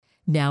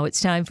Now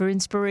it's time for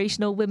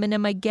Inspirational Women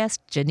and my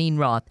guest, Geneen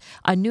Roth,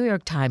 a New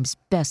York Times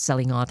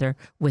best-selling author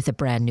with a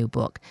brand new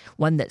book,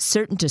 one that's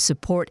certain to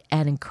support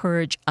and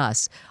encourage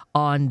us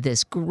on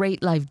this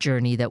great life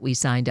journey that we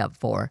signed up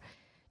for.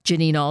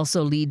 Geneen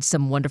also leads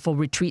some wonderful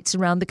retreats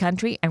around the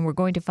country, and we're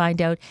going to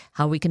find out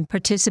how we can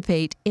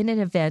participate in an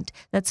event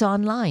that's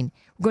online.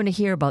 We're going to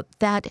hear about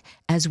that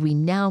as we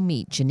now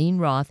meet Geneen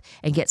Roth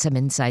and get some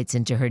insights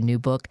into her new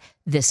book,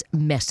 This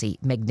Messy,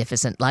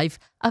 Magnificent Life,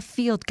 a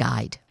Field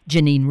Guide.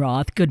 Geneen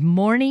Roth, good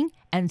morning,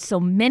 and so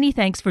many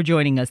thanks for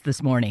joining us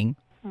this morning.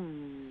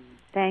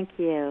 Thank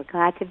you.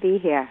 Glad to be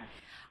here.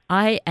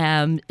 I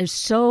am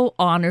so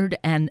honored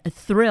and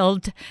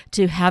thrilled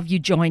to have you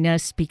join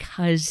us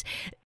because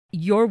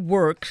your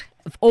work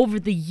over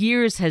the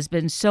years has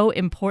been so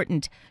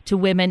important to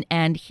women.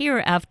 And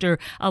here, after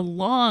a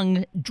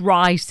long,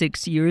 dry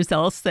 6 years,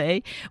 I'll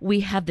say,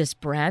 we have this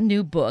brand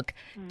new book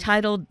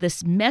titled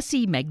This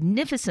Messy,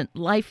 Magnificent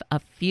Life, a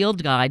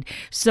Field Guide.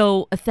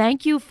 So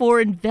thank you for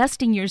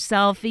investing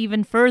yourself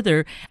even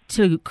further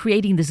to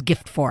creating this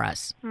gift for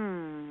us.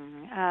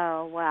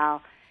 Oh,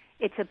 well,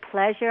 it's a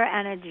pleasure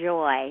and a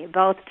joy,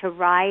 both to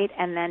write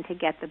and then to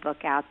get the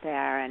book out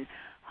there and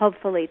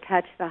hopefully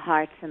touch the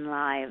hearts and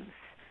lives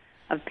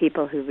of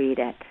people who read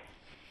it.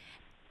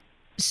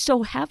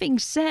 So having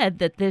said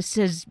that this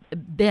has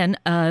been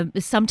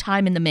some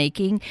time in the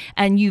making,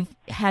 and you've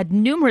had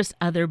numerous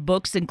other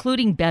books,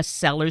 including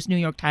bestsellers, New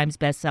York Times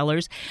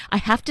bestsellers, I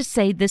have to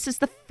say this is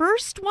the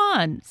first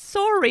one,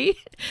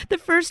 the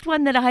first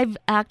one that I've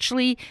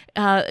actually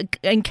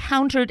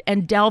encountered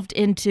and delved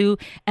into,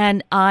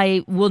 and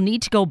I will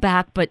need to go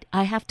back, but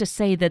I have to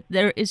say that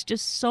there is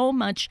just so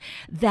much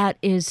that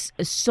is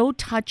so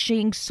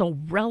touching, so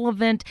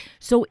relevant,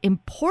 so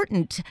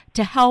important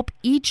to help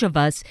each of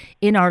us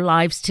in our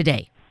lives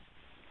today.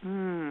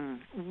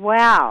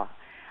 Well,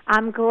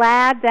 I'm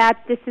glad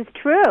that this is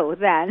true,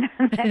 then,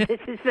 that this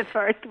is the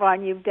first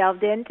one you've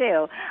delved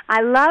into.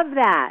 I love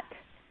that.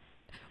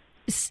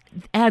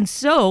 And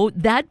so,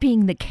 that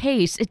being the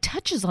case, it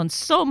touches on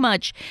so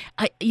much.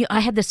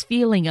 I had this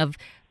feeling of,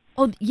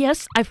 oh,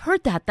 yes, I've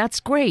heard that. That's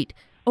great.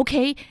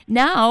 Okay,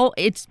 now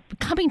it's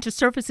coming to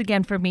surface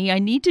again for me. I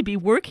need to be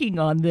working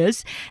on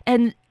this.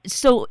 And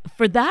so,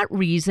 for that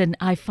reason,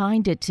 I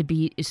find it to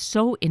be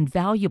so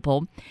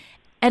invaluable.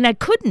 And I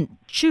couldn't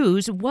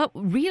choose what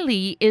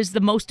really is the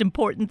most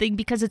important thing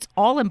because it's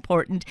all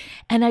important.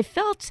 And I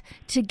felt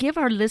to give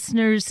our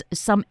listeners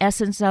some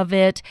essence of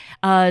it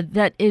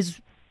that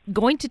is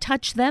going to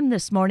touch them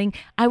this morning,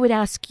 I would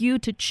ask you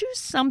to choose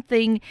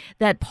something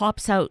that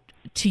pops out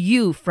to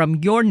you from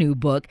your new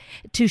book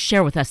to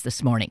share with us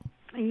this morning.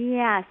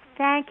 Yes,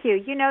 thank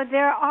you. You know,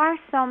 there are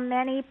so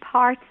many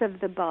parts of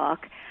the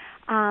book.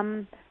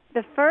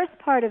 The first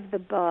part of the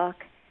book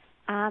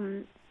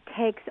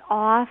takes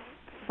off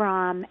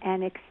from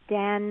and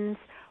extends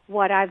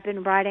what I've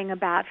been writing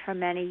about for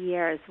many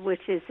years,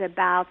 which is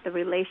about the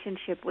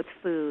relationship with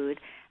food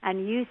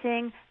and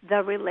using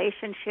the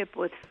relationship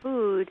with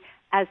food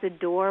as a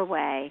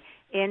doorway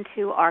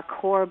into our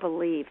core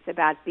beliefs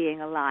about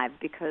being alive,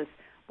 because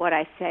what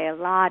I say a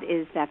lot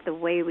is that the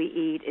way we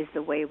eat is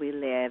the way we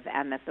live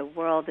and that the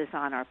world is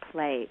on our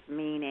plate,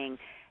 meaning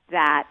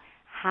that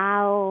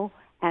how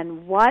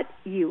and what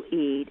you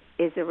eat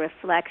is a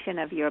reflection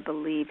of your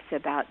beliefs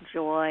about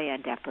joy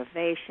and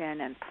deprivation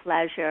and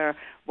pleasure,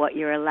 what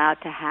you're allowed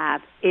to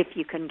have, if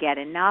you can get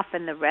enough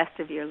in the rest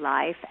of your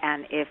life,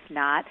 and if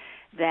not,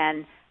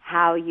 then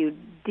how you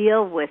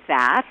deal with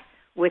that,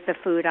 with the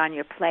food on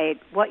your plate,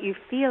 what you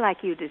feel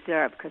like you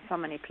deserve, because so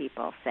many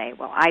people say,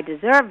 well, I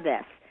deserve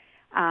this,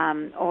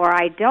 or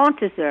I don't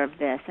deserve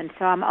this, and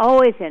so I'm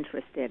always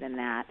interested in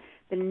that.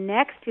 The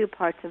next two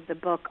parts of the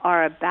book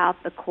are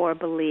about the core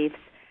beliefs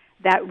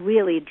that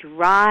really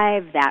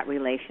drive that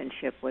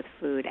relationship with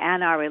food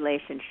and our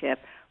relationship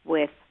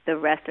with the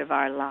rest of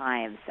our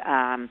lives,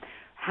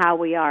 how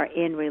we are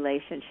in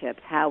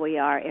relationships, how we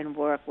are in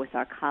work with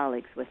our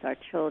colleagues, with our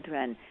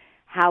children,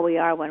 how we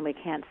are when we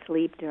can't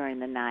sleep during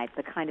the night,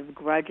 the kind of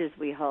grudges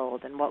we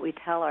hold and what we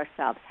tell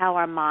ourselves, how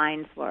our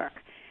minds work.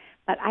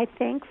 But I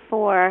think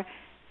one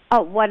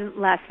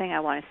last thing I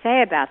want to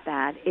say about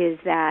that is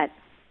that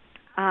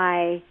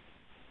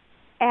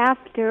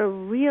after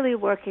really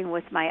working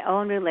with my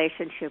own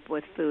relationship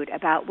with food,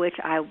 about which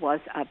I was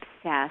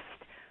obsessed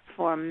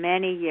for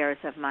many years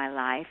of my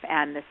life,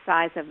 and the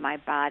size of my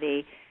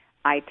body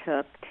I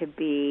took to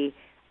be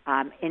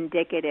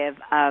indicative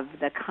of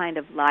the kind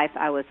of life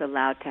I was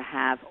allowed to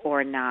have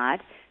or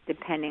not,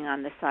 depending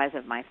on the size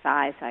of my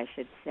thighs, I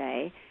should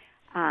say.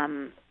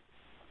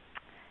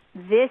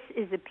 This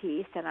is a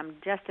piece, and I'm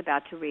just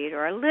about to read,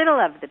 or a little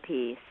of the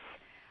piece,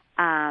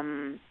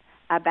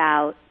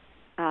 about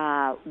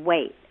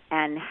weight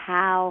and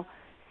how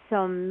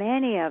so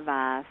many of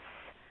us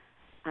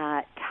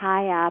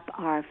tie up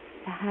our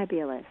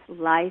fabulous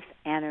life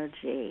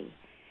energy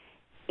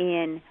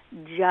in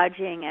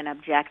judging and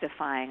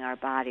objectifying our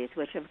bodies,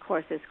 which of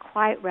course is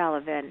quite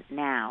relevant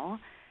now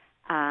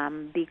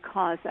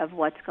because of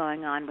what's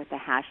going on with the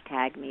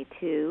hashtag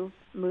 #MeToo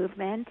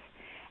movement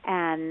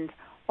and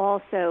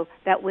also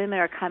that women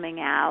are coming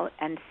out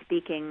and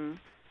speaking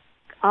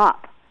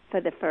up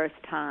for the first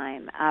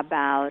time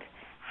about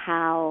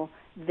how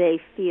they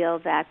feel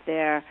that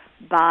their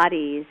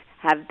bodies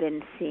have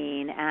been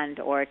seen and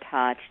or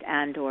touched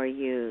and or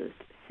used.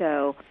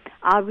 So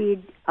I'll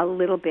read a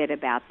little bit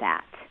about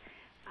that.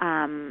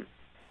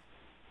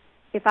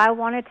 If I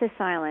wanted to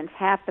silence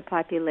half the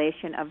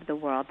population of the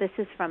world, this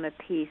is from a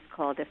piece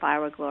called If I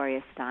Were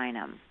Gloria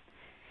Steinem.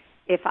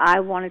 If I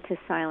wanted to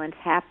silence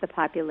half the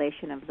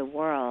population of the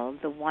world,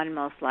 the one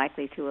most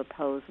likely to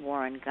oppose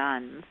war and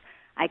guns,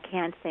 I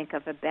can't think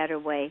of a better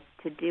way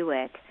to do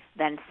it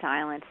than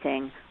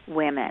silencing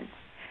women.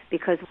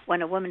 Because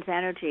when a woman's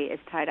energy is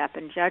tied up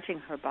in judging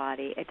her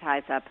body, it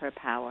ties up her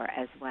power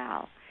as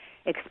well.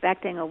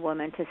 Expecting a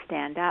woman to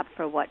stand up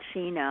for what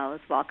she knows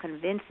while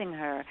convincing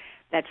her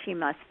that she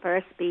must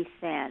first be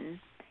thin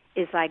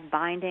is like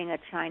binding a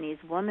Chinese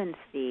woman's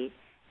feet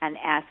and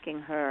asking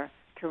her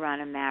to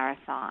run a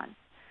marathon.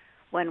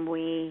 When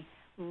we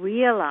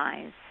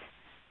realize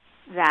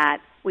that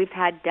we've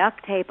had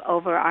duct tape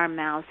over our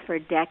mouths for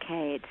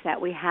decades,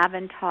 that we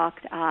haven't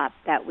talked up,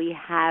 that we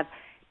have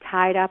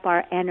tied up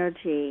our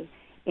energy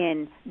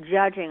in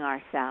judging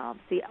ourselves,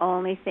 the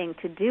only thing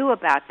to do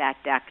about that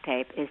duct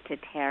tape is to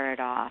tear it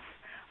off.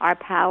 Our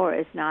power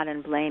is not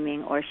in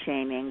blaming or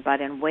shaming,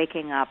 but in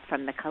waking up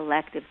from the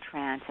collective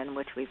trance in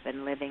which we've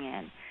been living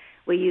in.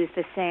 We use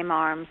the same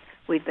arms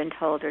we've been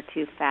told are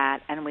too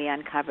fat, and we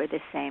uncover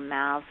the same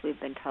mouths we've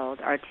been told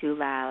are too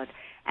loud.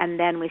 And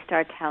then we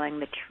start telling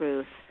the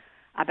truth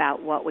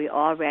about what we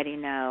already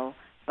know,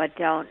 but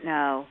don't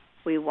know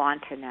we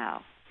want to know.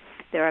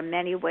 There are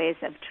many ways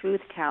of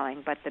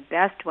truth-telling, but the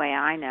best way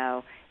I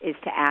know is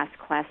to ask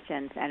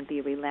questions and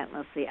be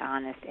relentlessly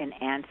honest in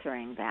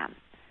answering them.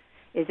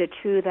 Is it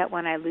true that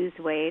when I lose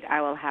weight,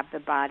 I will have the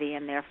body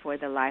and therefore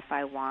the life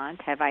I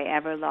want? Have I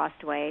ever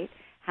lost weight?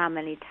 How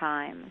many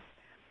times?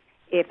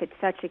 If it's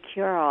such a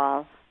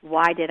cure-all,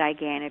 why did I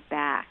gain it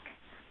back?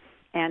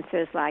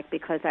 Answers like,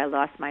 because I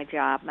lost my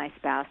job, my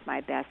spouse, my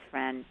best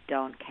friend,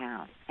 don't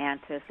count.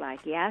 Answers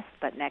like, yes,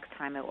 but next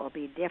time it will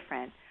be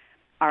different,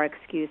 are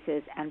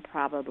excuses and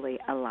probably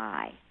a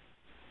lie.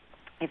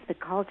 If the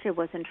culture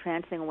was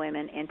entrancing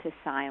women into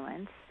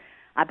silence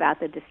about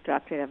the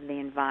destruction of the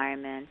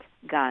environment,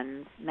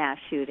 guns, mass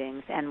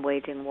shootings, and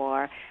waging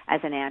war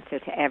as an answer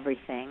to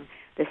everything,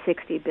 the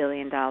 $60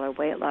 billion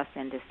weight loss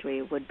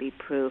industry would be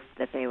proof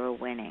that they were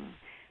winning.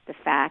 The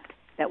fact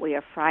that we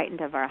are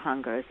frightened of our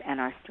hungers and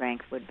our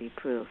strength would be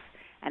proof.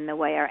 And the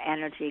way our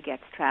energy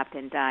gets trapped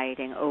in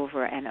dieting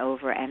over and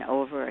over and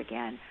over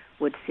again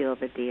would seal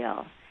the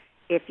deal.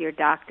 If your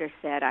doctor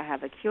said, I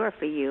have a cure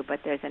for you, but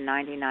there's a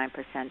 99%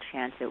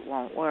 chance it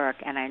won't work,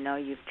 and I know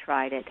you've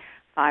tried it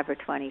 5 or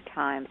 20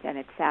 times, and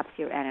it saps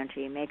your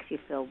energy, makes you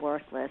feel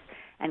worthless,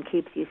 and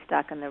keeps you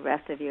stuck in the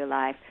rest of your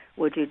life,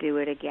 would you do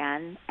it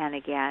again and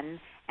again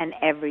and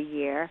every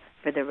year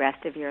for the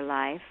rest of your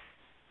life?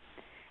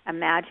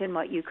 Imagine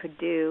what you could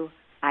do,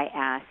 I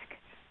ask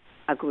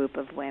a group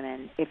of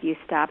women, if you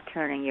stop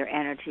turning your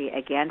energy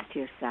against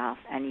yourself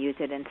and use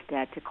it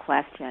instead to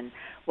question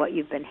what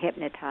you've been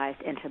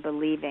hypnotized into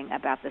believing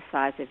about the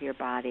size of your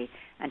body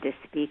and to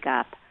speak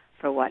up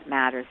for what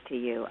matters to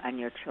you and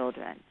your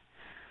children.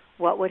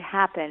 What would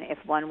happen if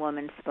one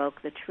woman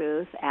spoke the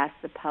truth,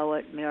 asked the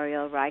poet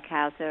Muriel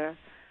Reichhauser?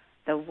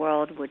 The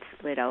world would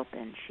split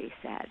open, she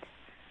said.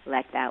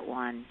 Let that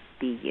one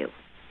be you.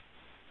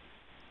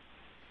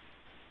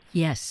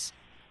 Yes,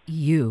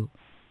 you.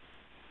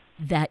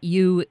 That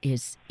you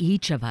is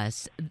each of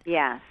us.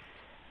 Yes.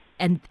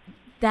 And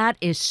that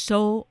is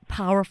so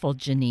powerful,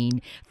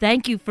 Geneen.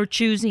 Thank you for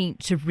choosing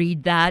to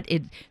read that.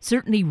 It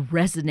certainly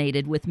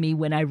resonated with me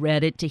when I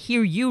read it. To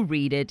hear you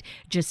read it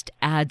just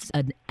adds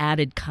an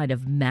added kind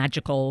of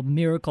magical,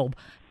 miracle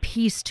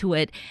piece to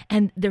it.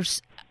 And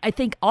I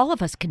think all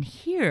of us can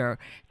hear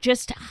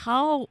just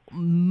how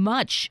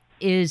much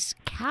is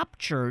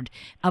captured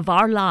of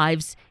our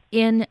lives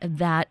in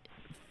that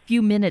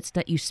few minutes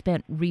that you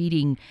spent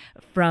reading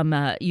from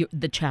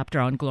the chapter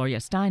on Gloria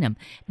Steinem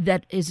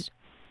that is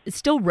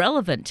still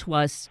relevant to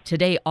us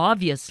today,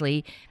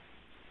 obviously.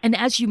 And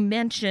as you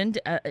mentioned,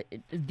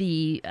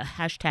 the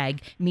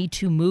hashtag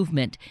 #MeToo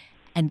movement,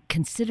 and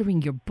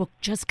considering your book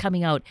just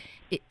coming out,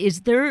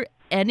 is there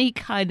any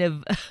kind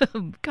of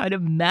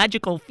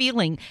magical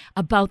feeling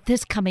about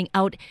this coming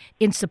out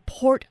in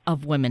support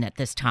of women at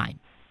this time?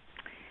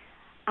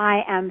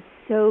 I am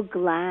so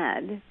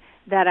glad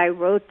that I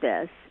wrote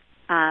this.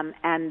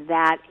 And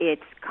that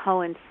it's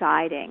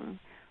coinciding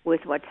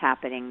with what's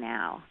happening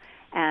now.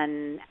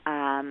 And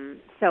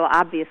so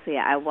obviously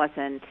I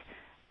wasn't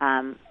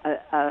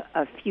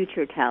a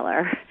future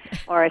teller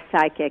or a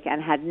psychic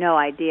and had no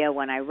idea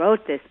when I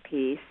wrote this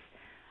piece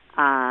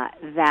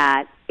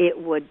that it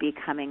would be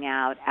coming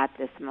out at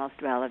this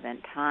most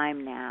relevant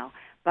time now.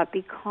 But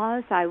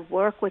because I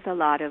work with a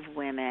lot of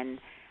women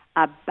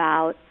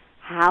about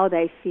how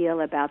they feel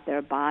about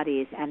their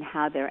bodies and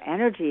how their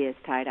energy is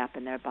tied up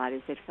in their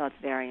bodies, it felt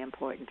very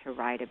important to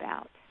write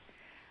about.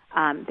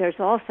 There's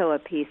also a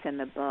piece in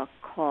the book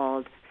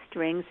called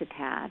Strings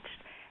Attached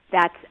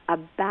that's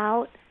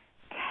about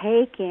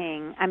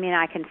taking, I mean,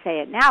 I can say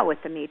it now with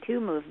the Me Too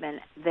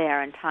movement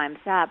there and Time's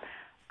Up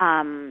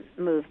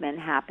movement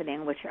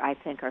happening, which I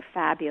think are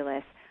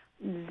fabulous.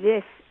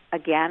 This,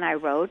 again, I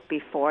wrote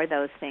before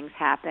those things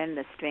happened,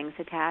 the strings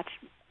attached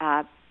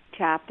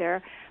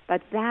chapter,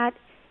 but that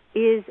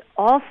is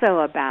also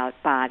about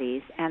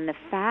bodies and the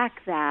fact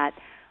that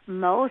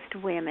most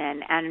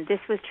women, and this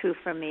was true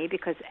for me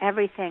because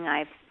everything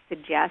I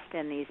suggest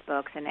in these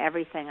books and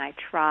everything I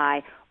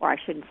try, or I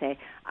shouldn't say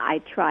I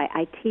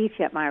teach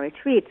at my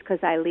retreats because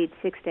I lead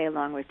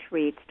 6-day-long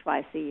retreats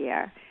twice a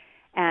year.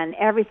 And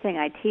everything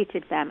I teach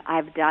at them,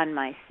 I've done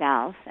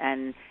myself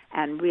and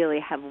really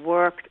have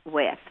worked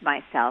with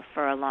myself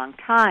for a long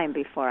time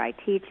before I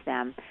teach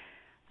them.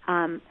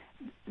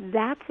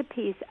 That's a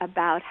piece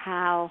about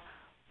how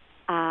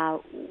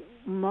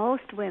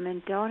most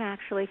women don't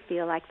actually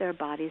feel like their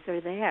bodies are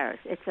theirs.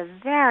 It's a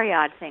very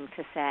odd thing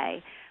to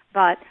say,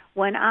 but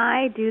when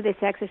I do this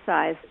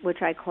exercise,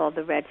 which I call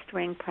the Red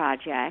String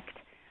Project,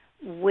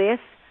 with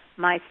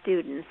my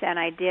students, and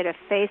I did a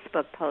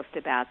Facebook post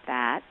about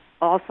that,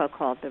 also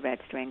called the Red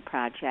String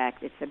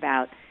Project. It's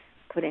about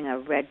putting a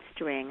red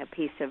string, a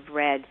piece of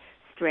red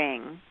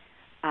string,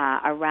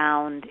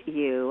 around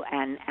you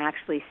and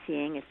actually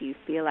seeing if you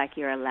feel like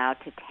you're allowed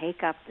to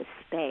take up the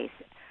space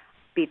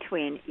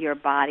between your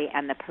body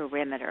and the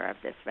perimeter of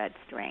this red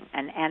string,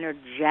 an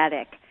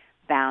energetic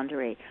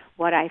boundary.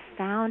 What I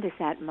found is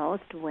that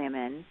most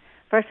women,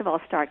 first of all,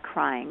 start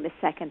crying the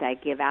second I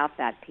give out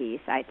that piece.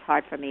 It's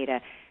hard for me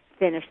to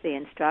finish the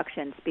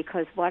instructions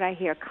because what I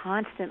hear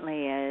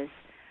constantly is,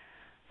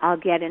 I'll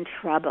get in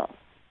trouble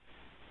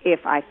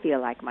if I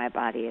feel like my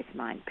body is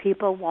mine.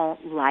 People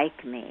won't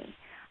like me.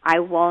 I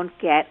won't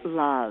get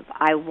love.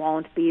 I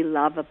won't be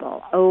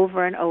lovable.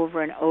 Over and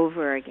over and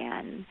over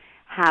again,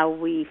 how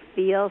we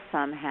feel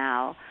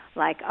somehow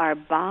like our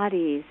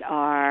bodies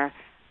are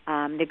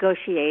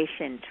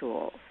negotiation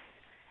tools.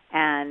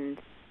 And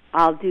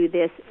I'll do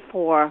this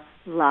for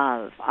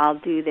love. I'll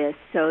do this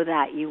so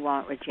that you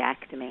won't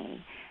reject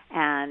me.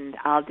 And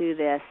I'll do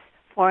this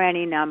for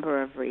any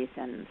number of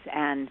reasons.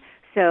 And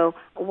so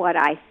what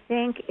I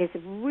think is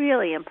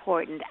really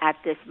important at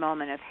this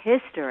moment of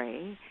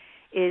history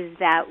is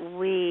that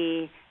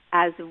we,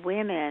 as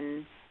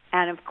women,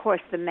 and of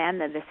course the men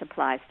that this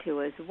applies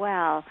to as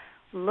well,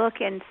 look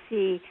and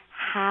see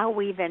how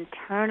we've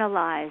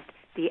internalized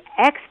the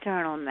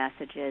external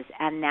messages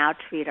and now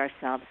treat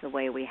ourselves the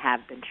way we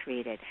have been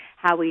treated,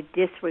 how we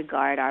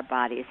disregard our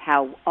bodies,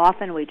 how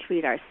often we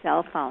treat our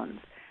cell phones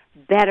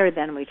better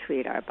than we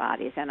treat our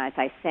bodies. And as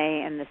I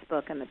say in this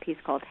book, in the piece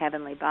called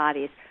Heavenly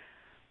Bodies,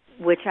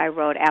 which I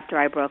wrote after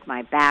I broke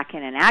my back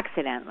in an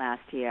accident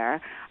last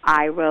year,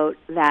 I wrote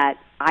that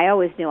I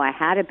always knew I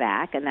had a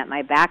back and that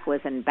my back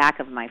was in back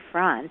of my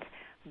front,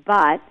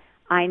 but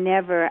I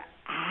never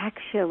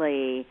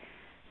actually,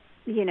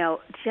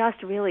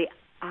 just really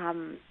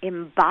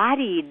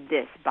embodied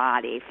this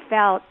body,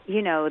 felt,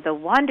 the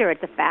wonder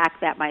at the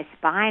fact that my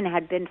spine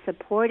had been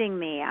supporting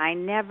me. I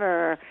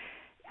never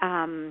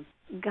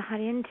got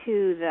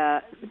into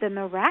the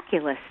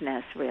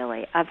miraculousness,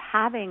 really, of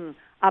having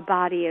a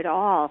body at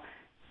all.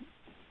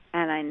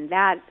 And in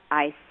that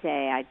I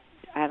say,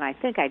 and I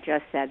think I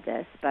just said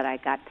this, but I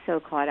got so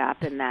caught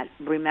up in that,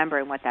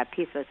 remembering what that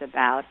piece was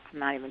about, I'm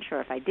not even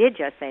sure if I did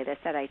just say this,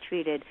 that I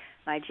treated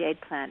my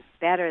jade plant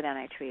better than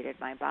I treated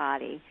my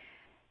body.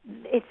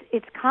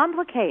 It's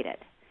complicated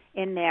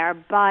in there,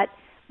 but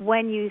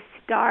when you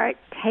start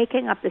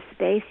taking up the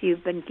space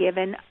you've been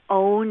given,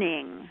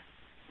 owning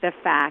the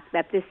fact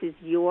that this is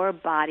your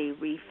body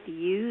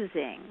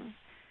refusing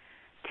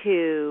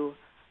to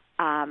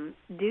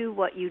do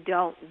what you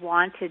don't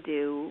want to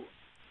do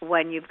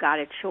when you've got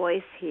a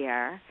choice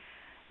here,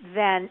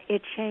 then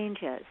it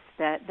changes.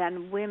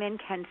 Then women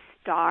can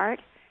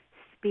start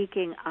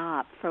speaking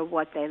up for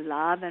what they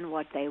love and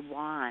what they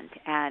want.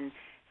 And,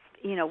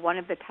 one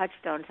of the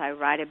touchstones I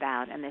write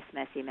about in this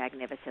Messy,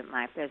 Magnificent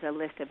Life, there's a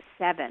list of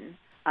 7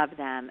 of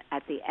them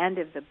at the end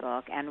of the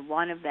book, and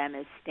one of them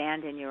is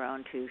stand in your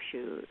own 2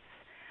 shoes.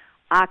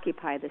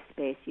 Occupy the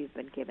space you've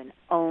been given.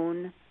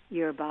 Own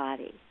your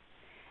body.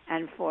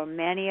 And for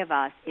many of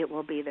us, it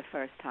will be the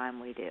first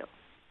time we do.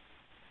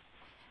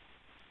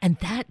 And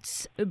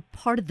that's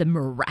part of the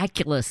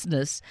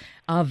miraculousness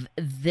of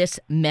this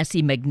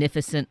Messy,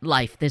 Magnificent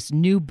Life, this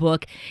new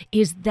book,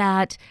 is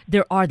that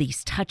there are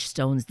these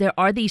touchstones, there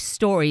are these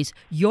stories,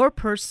 your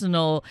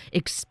personal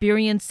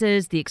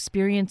experiences, the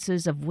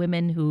experiences of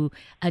women who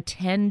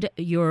attend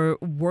your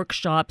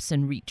workshops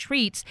and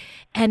retreats,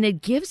 and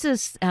it gives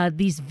us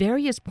these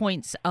various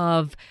points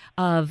of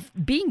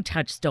being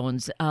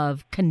touchstones,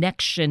 of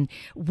connection,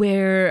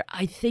 where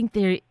I think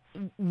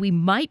we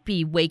might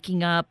be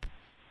waking up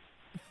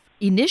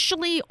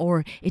initially,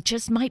 or it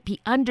just might be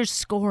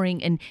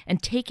underscoring and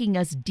taking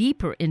us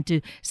deeper into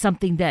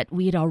something that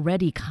we had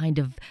already kind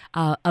of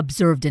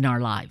observed in our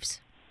lives.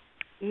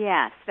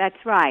 Yes,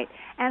 that's right.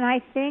 And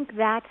I think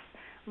that's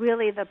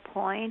really the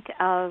point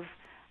of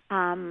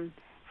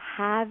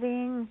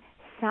having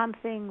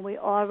something we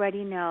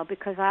already know,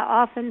 because I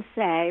often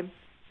say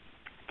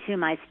to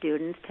my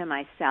students, to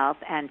myself,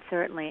 and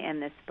certainly in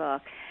this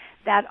book,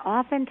 that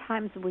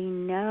oftentimes we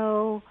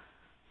know,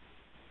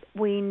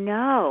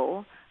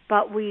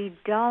 but we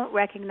don't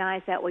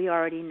recognize that we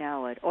already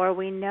know it, or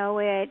we know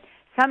it.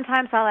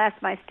 Sometimes I'll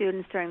ask my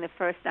students during the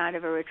first night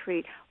of a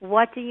retreat,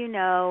 what do you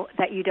know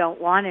that you don't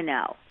want to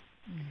know?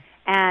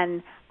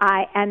 And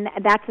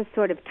that's a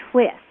sort of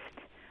twist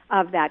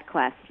of that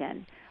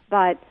question.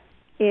 But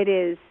it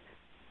is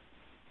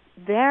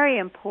very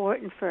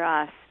important for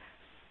us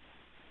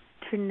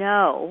to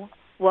know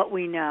what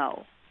we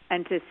know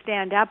and to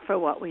stand up for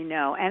what we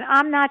know. And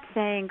I'm not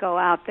saying go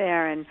out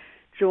there and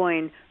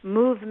join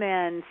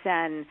movements,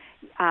 and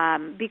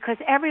because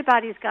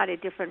everybody's got a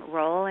different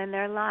role in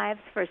their lives.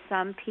 For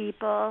some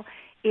people,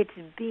 it's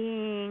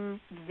being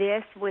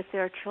this with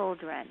their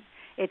children.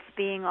 It's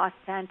being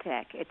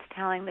authentic. It's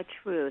telling the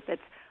truth.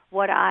 It's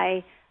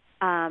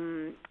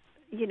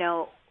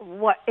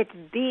it's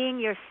being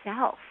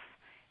yourself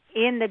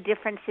in the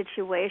different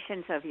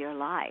situations of your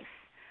life.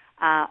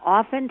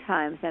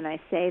 Oftentimes, and I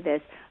say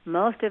this,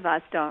 most of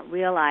us don't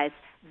realize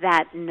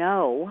that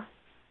no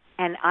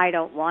and I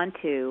don't want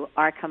to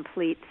are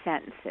complete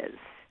sentences.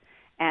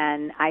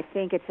 And I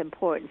think it's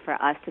important for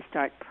us to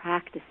start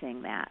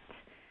practicing that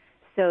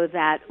so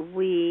that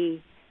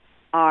we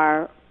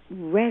are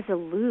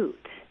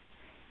resolute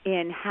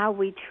in how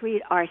we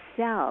treat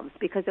ourselves,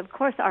 because, of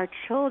course, our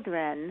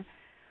children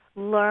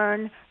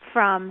learn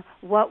from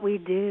what we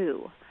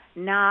do,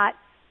 not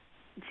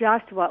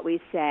just what we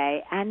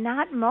say, and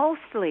not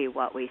mostly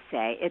what we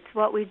say. It's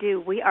what we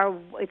do.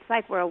 It's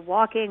like we're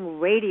walking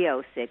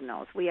radio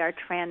signals. We are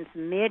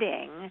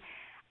transmitting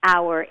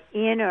our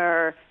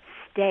inner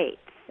states,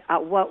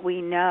 what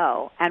we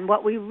know and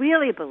what we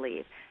really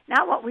believe.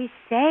 Not what we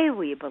say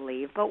we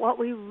believe, but what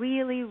we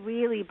really,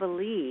 really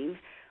believe.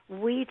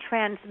 We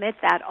transmit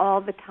that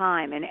all the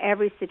time in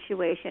every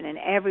situation, in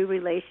every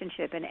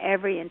relationship, in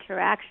every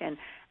interaction,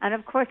 and,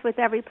 of course, with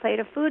every plate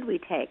of food we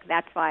take.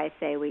 That's why I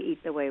say we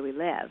eat the way we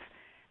live,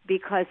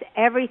 because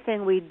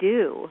everything we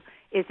do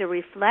is a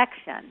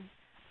reflection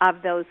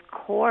of those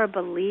core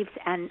beliefs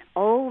and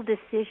old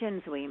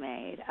decisions we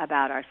made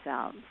about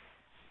ourselves.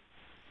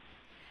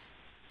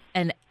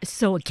 And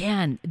so,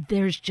 again,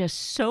 there's just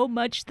so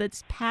much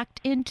that's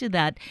packed into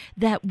that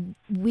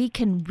we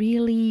can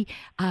really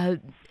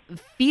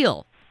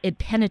feel it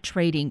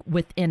penetrating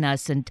within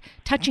us and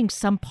touching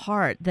some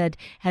part that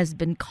has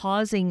been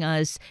causing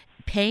us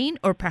pain,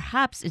 or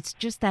perhaps it's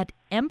just that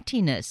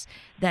emptiness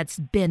that's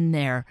been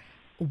there.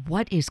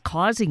 What is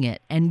causing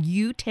it? And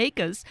you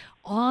take us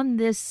on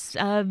this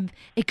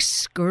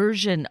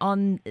excursion,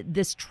 on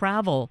this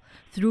travel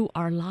through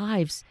our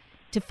lives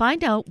to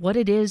find out what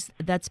it is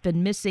that's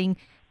been missing,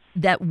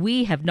 that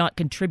we have not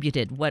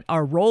contributed, what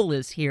our role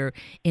is here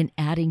in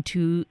adding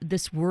to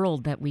this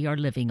world that we are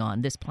living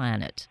on, this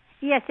planet.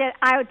 Yes,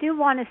 I do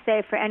want to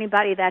say, for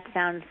anybody that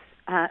sounds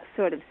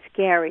sort of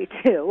scary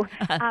too,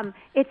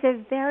 it's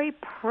a very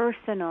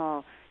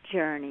personal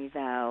journey,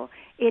 though.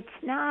 It's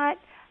not,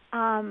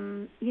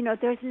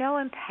 there's no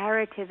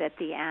imperative at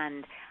the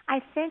end.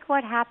 I think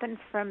what happens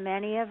for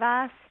many of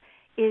us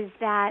is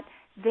that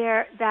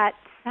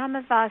some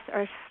of us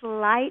are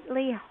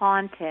slightly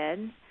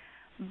haunted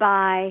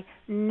by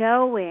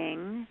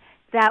knowing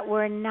that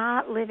we're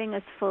not living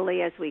as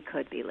fully as we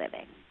could be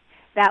living,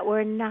 that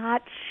we're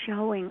not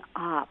showing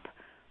up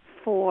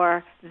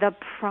for the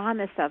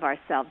promise of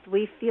ourselves.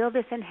 We feel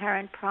this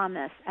inherent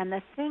promise. And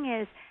the thing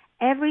is,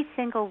 every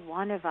single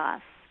one of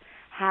us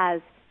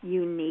has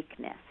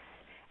uniqueness.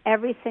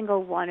 Every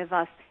single one of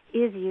us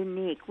is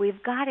unique.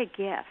 We've got a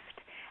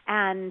gift.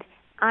 And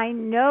I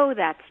know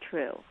that's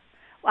true.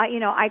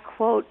 I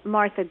quote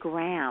Martha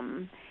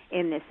Graham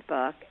in this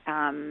book.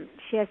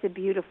 She has a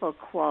beautiful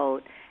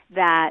quote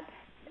that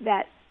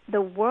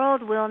the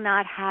world will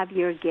not have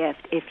your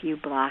gift if you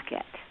block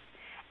it.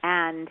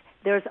 And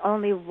there's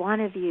only one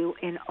of you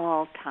in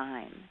all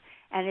time.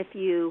 And if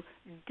you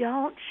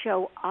don't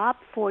show up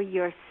for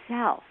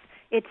yourself,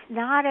 it's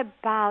not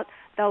about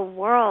the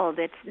world.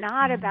 It's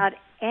not about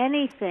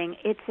anything.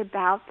 It's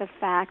about the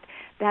fact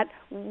that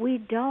we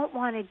don't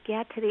want to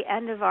get to the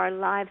end of our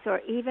lives or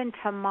even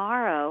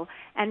tomorrow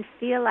and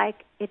feel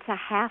like it's a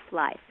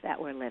half-life that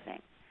we're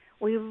living.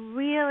 We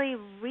really,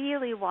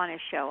 really want to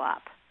show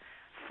up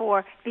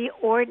for the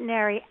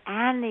ordinary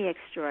and the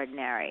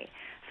extraordinary,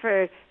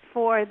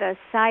 for the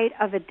sight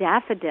of a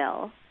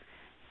daffodil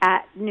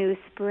at new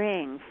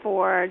spring,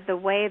 for the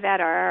way that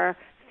our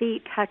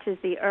feet touches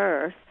the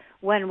earth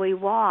when we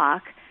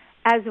walk,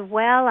 as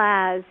well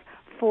as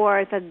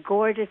for the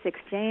gorgeous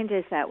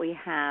exchanges that we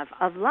have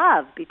of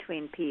love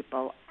between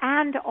people.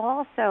 And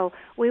also,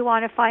 we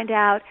want to find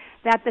out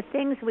that the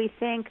things we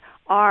think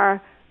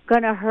are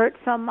going to hurt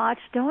so much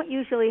don't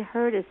usually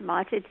hurt as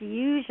much. It's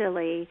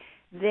usually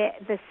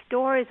the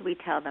stories we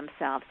tell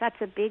themselves.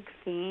 That's a big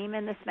theme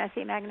in This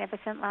Messy,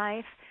 Magnificent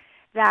Life,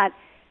 that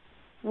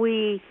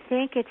we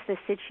think it's the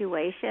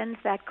situations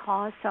that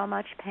cause so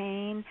much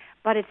pain,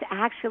 but it's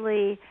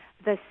actually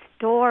the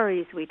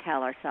stories we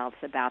tell ourselves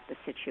about the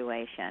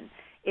situation.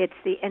 It's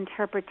the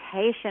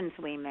interpretations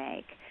we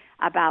make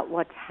about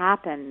what's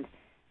happened,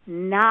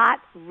 not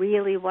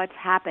really what's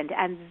happened.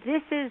 And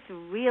this is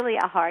really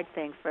a hard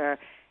thing for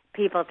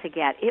people to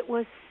get. It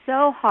was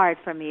so hard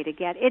for me to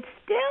get. It's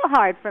still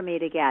hard for me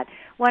to get.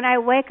 When I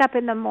wake up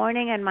in the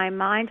morning and my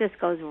mind just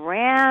goes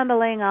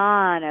rambling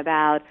on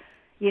about,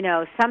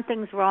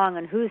 something's wrong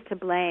and who's to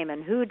blame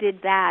and who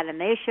did that and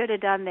they should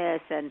have done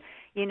this and,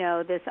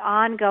 this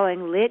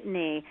ongoing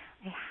litany,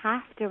 I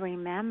have to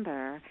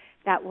remember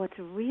that what's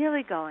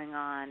really going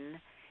on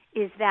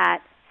is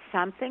that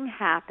something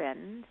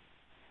happened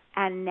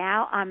and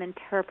now I'm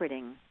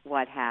interpreting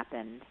what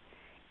happened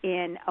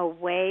in a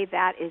way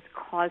that is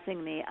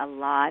causing me a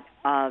lot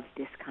of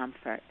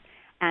discomfort.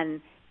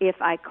 And if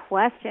I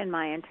question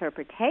my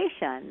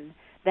interpretation,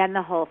 then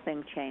the whole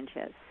thing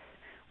changes.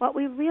 What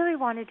we really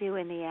want to do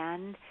in the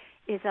end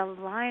is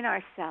align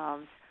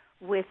ourselves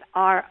with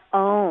our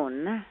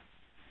own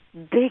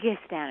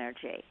biggest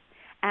energy.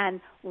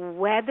 And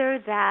whether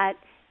that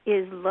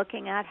is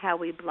looking at how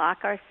we block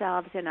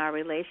ourselves in our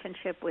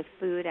relationship with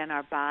food and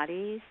our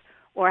bodies,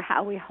 or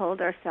how we hold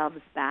ourselves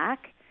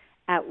back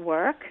at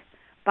work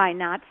by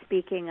not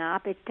speaking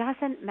up. It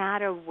doesn't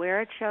matter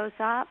where it shows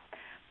up,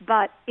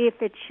 but if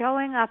it's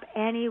showing up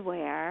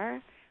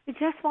anywhere, we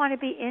just want to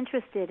be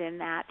interested in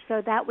that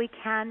so that we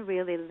can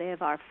really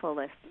live our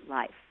fullest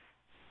life.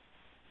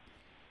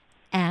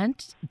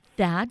 And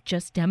that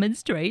just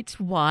demonstrates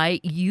why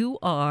you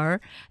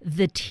are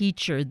the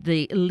teacher,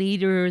 the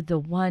leader, the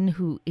one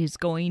who is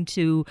going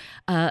to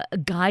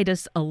guide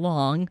us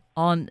along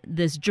on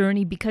this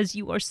journey, because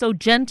you are so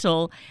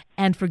gentle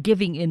and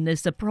forgiving in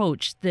this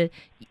approach.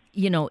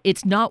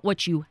 It's not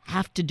what you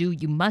have to do,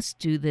 you must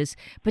do this,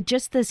 but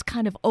just this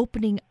kind of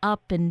opening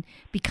up and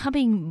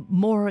becoming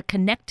more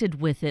connected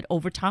with it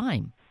over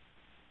time.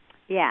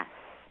 Yes,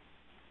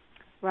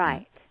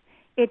 right.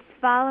 It's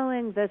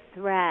following the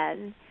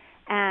thread,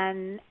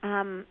 and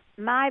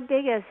my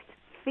biggest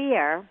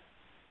fear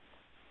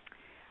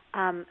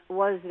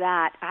was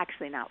that,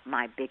 actually not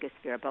my biggest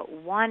fear, but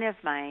one of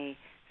my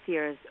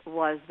fears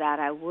was that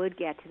I would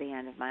get to the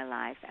end of my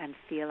life and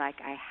feel like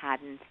I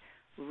hadn't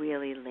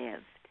really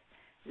lived,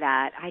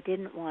 that I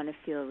didn't want to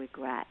feel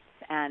regrets.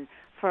 And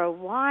for a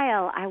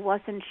while, I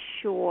wasn't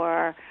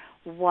sure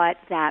what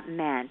that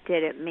meant.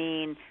 Did it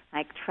mean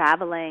like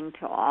traveling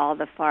to all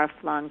the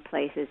far-flung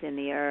places in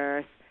the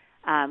earth,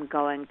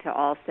 going to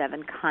all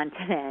 7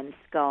 continents,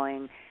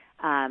 going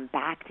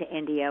back to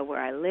India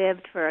where I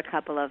lived for a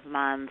couple of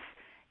months?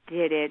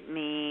 Did it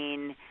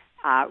mean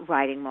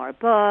writing more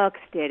books?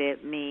 Did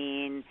it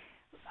mean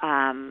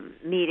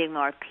meeting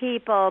more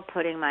people,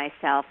 putting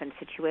myself in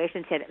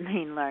situations? Did it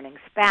mean learning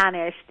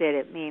Spanish? Did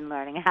it mean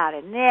learning how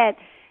to knit?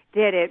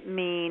 Did it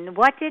mean,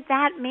 what did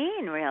that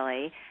mean,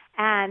 really?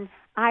 And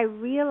I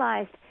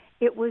realized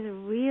it was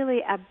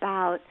really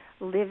about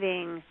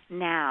living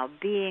now,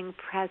 being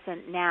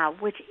present now,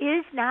 which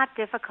is not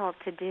difficult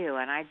to do.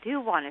 And I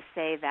do want to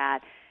say that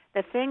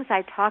the things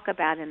I talk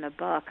about in the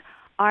book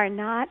are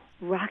not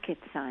rocket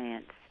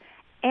science.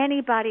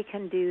 Anybody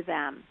can do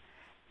them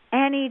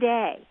any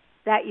day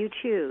that you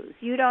choose.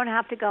 You don't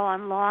have to go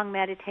on long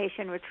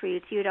meditation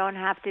retreats. You don't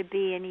have to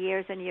be in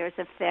years and years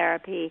of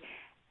therapy.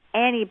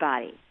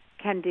 Anybody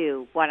can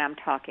do what I'm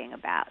talking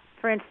about.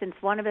 For instance,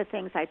 one of the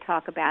things I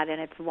talk about,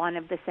 and it's one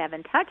of the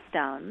 7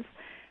 touchstones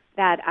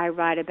that I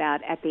write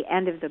about at the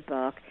end of the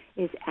book,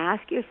 is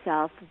ask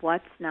yourself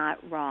what's not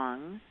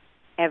wrong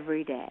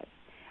every day.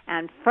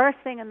 And first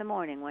thing in the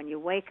morning when you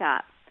wake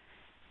up,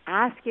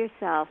 ask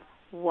yourself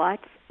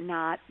what's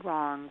not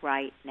wrong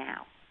right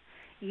now.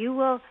 You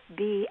will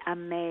be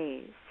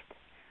amazed,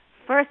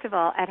 first of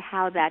all, at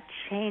how that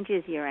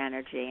changes your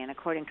energy. And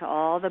according to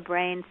all the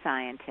brain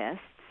scientists,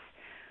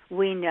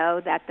 we know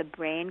that the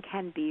brain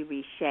can be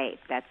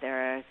reshaped, that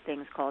there are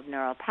things called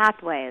neural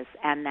pathways,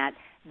 and that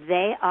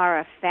they are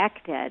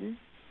affected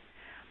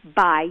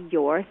by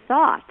your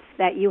thoughts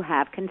that you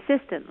have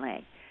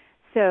consistently.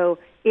 So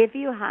if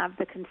you have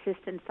the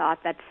consistent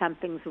thought that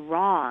something's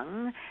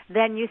wrong,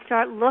 then you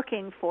start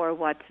looking for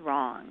what's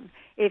wrong.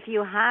 If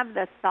you have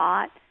the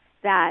thought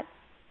that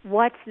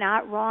what's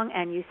not wrong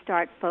and you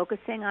start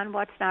focusing on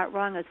what's not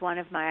wrong, as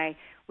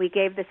we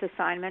gave this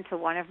assignment to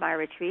one of my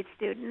retreat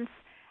students,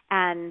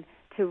 and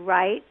to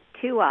write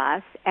to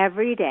us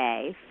every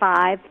day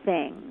 5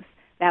 things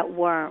that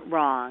weren't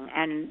wrong.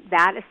 And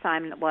that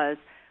assignment was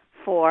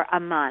for a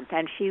month.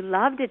 And she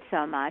loved it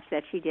so much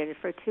that she did it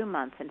for 2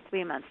 months and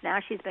 3 months. Now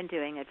she's been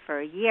doing it for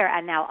a year.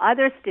 And now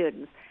other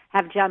students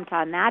have jumped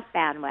on that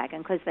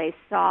bandwagon because they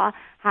saw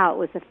how it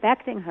was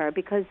affecting her,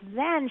 because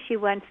then she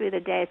went through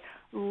the days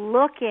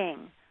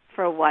looking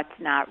for what's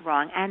not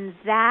wrong. And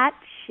that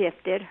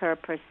shifted her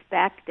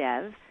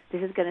perspective.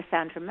 This is going to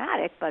sound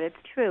dramatic, but it's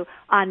true,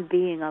 on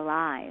being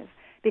alive.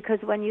 Because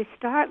when you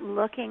start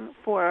looking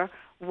for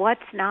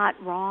what's not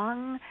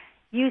wrong,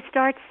 you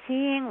start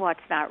seeing what's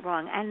not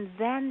wrong, and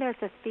then there's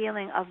a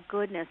feeling of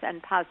goodness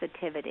and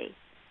positivity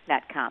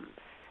that comes.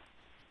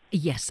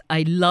 Yes,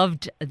 I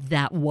loved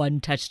that one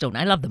touchstone.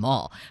 I love them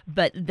all,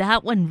 but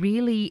that one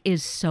really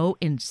is so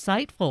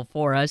insightful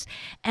for us.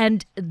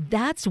 And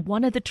that's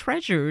one of the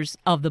treasures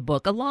of the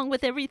book, along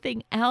with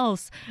everything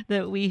else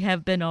that we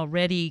have been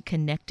already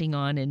connecting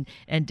on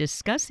and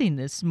discussing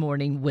this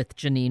morning with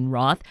Geneen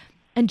Roth.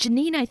 And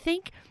Geneen, I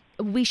think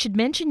we should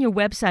mention your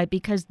website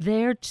because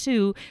there,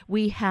 too,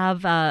 we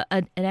have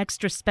an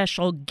extra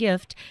special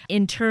gift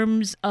in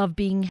terms of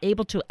being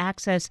able to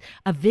access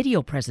a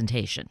video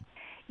presentation.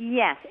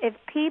 Yes, if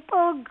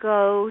people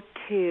go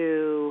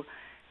to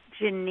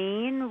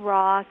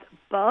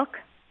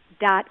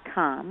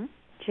GeneenRothBook.com,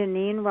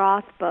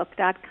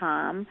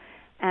 GeneenRothBook.com,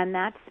 and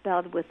that's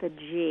spelled with a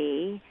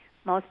G.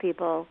 Most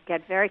people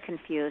get very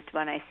confused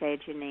when I say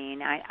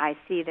Geneen. I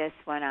see this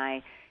when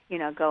I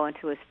go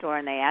into a store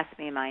and they ask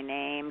me my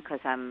name because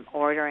I'm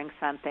ordering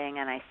something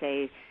and I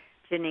say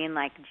Geneen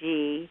like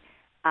G.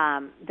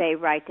 They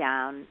write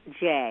down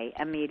J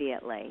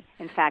immediately.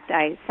 In fact,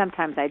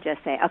 sometimes I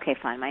just say, okay,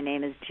 fine, my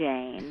name is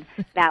Jane.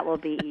 That will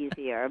be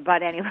easier.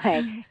 But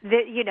anyway,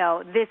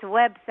 this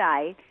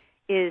website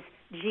is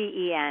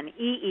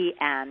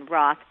GENEEN,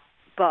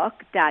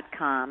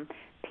 Rothbook.com.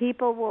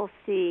 People will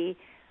see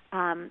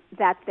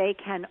that they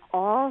can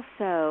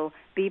also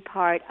be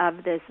part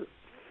of this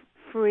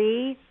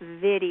free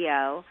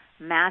video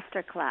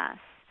masterclass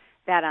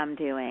that I'm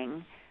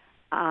doing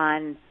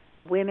on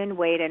Women,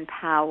 Weight, and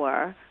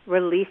Power,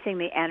 Releasing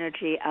the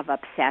Energy of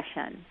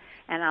Obsession.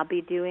 And I'll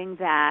be doing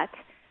that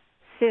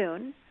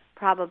soon,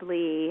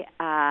 probably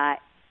at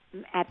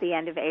the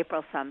end of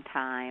April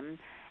sometime.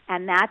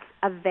 And that's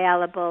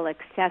available,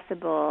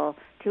 accessible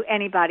to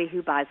anybody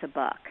who buys a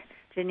book,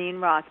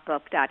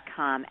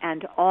 GeneenRothBook.com.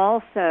 And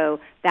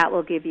also that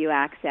will give you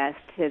access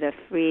to the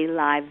free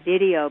live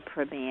video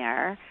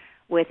premiere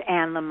with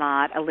Anne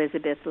Lamott,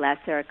 Elizabeth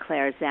Lesser,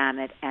 Claire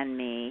Zammit, and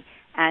me,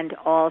 and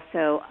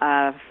also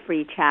a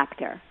free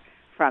chapter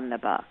from the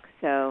book.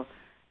 So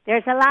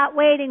there's a lot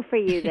waiting for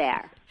you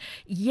there.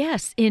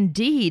 Yes,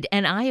 indeed.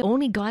 And I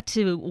only got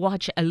to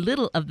watch a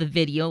little of the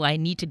video. I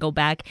need to go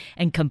back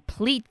and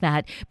complete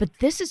that. But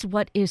this is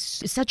what is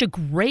such a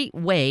great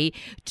way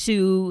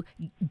to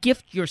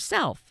gift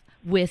yourself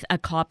with a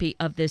copy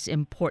of this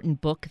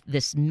important book,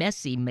 This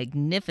Messy,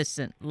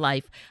 Magnificent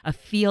Life, a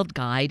field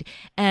guide,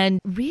 and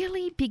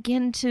really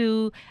begin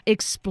to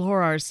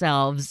explore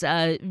ourselves.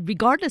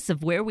 Regardless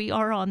of where we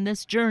are on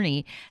this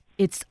journey,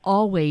 it's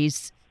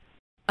always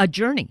a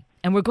journey,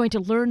 and we're going to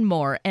learn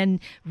more and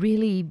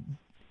really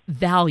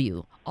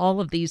value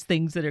all of these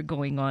things that are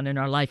going on in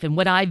our life. And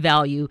what I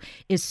value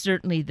is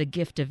certainly the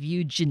gift of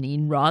you,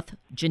 Geneen Roth,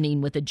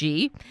 Geneen with a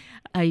G.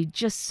 I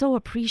just so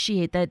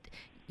appreciate that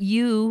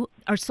you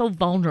are so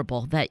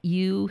vulnerable, that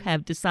you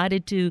have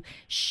decided to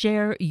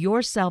share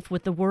yourself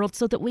with the world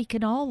so that we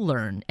can all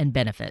learn and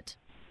benefit.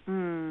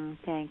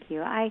 Thank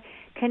you. I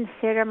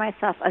consider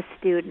myself a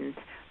student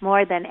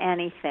more than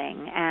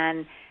anything,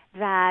 and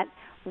that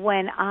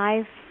when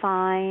I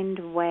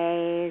find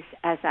ways,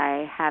 as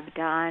I have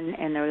done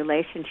in the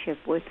relationship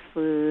with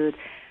food,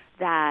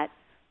 that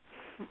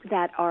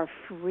are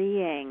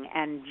freeing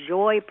and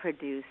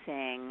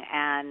joy-producing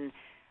and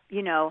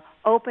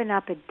open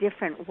up a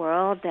different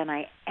world than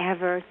I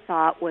ever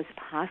thought was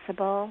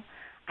possible,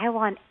 I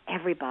want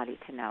everybody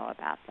to know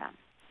about them.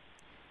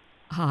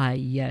 Ah,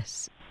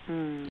 yes.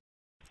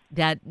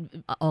 That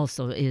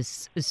also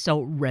is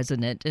so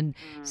resonant and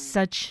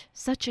such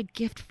a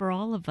gift for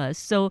all of us.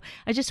 So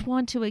I just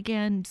want to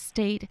again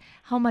state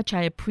how much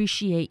I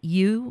appreciate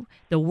you,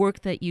 the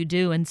work that you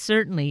do, and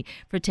certainly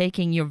for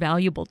taking your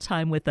valuable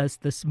time with us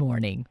this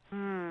morning.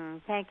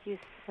 Thank you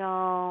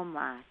so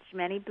much.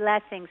 Many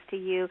blessings to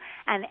you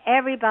and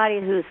everybody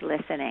who's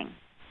listening.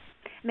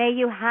 May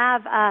you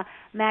have a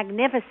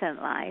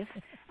magnificent life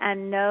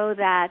and know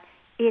that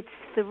it's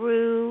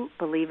through,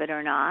 believe it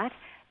or not,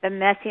 the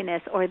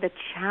messiness or the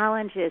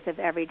challenges of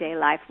everyday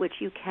life, which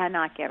you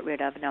cannot get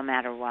rid of no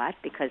matter what,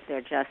 because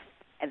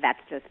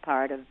that's just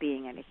part of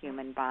being in a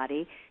human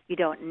body. You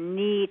don't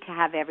need to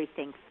have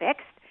everything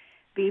fixed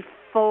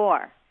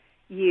before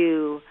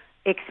you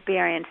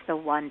experience the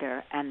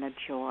wonder and the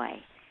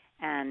joy.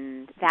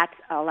 And that's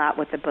a lot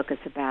what the book is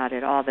about,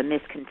 all the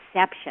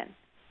misconception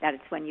that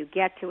it's when you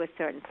get to a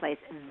certain place,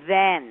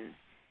 then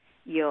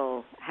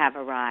you'll have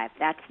arrived.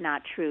 That's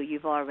not true.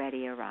 You've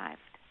already arrived.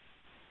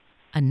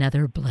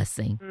 Another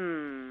blessing.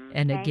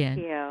 And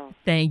again,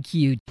 thank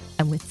you.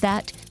 And with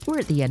that, we're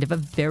at the end of a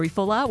very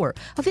full hour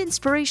of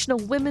Inspirational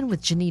Women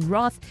with Geneen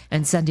Roth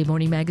and Sunday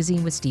Morning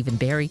Magazine with Stephen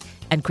Barry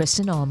and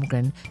Kristen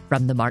Almgren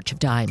from the March of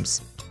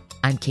Dimes.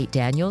 I'm Kate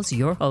Daniels,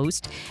 your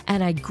host,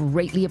 and I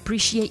greatly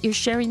appreciate your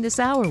sharing this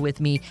hour with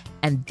me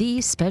and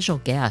these special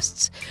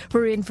guests.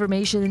 For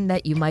information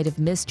that you might have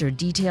missed or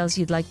details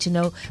you'd like to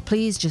know,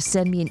 please just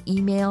send me an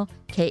email,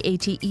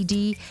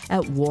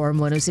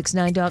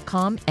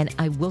 kated@warm1069.com, and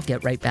I will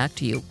get right back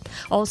to you.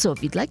 Also,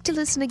 if you'd like to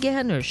listen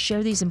again or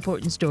share these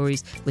important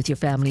stories with your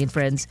family and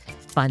friends,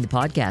 find the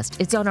podcast.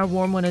 It's on our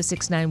Warm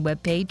 1069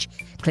 webpage.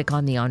 Click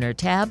on the On Air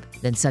tab,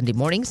 then Sunday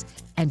mornings,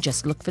 and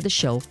just look for the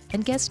show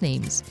and guest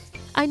names.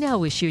 I now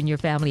wish you and your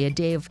family a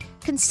day of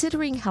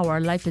considering how our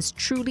life is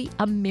truly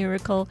a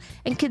miracle,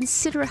 and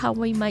consider how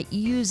we might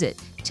use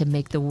it to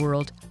make the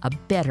world a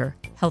better,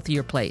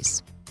 healthier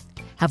place.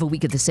 Have a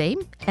week of the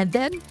same, and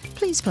then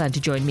please plan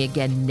to join me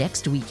again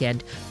next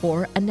weekend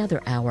for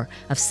another hour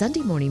of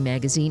Sunday Morning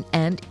Magazine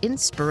and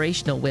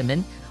Inspirational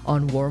Women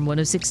on Warm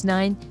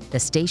 106.9, the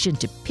station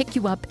to pick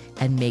you up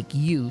and make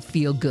you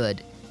feel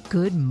good.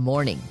 Good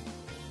morning.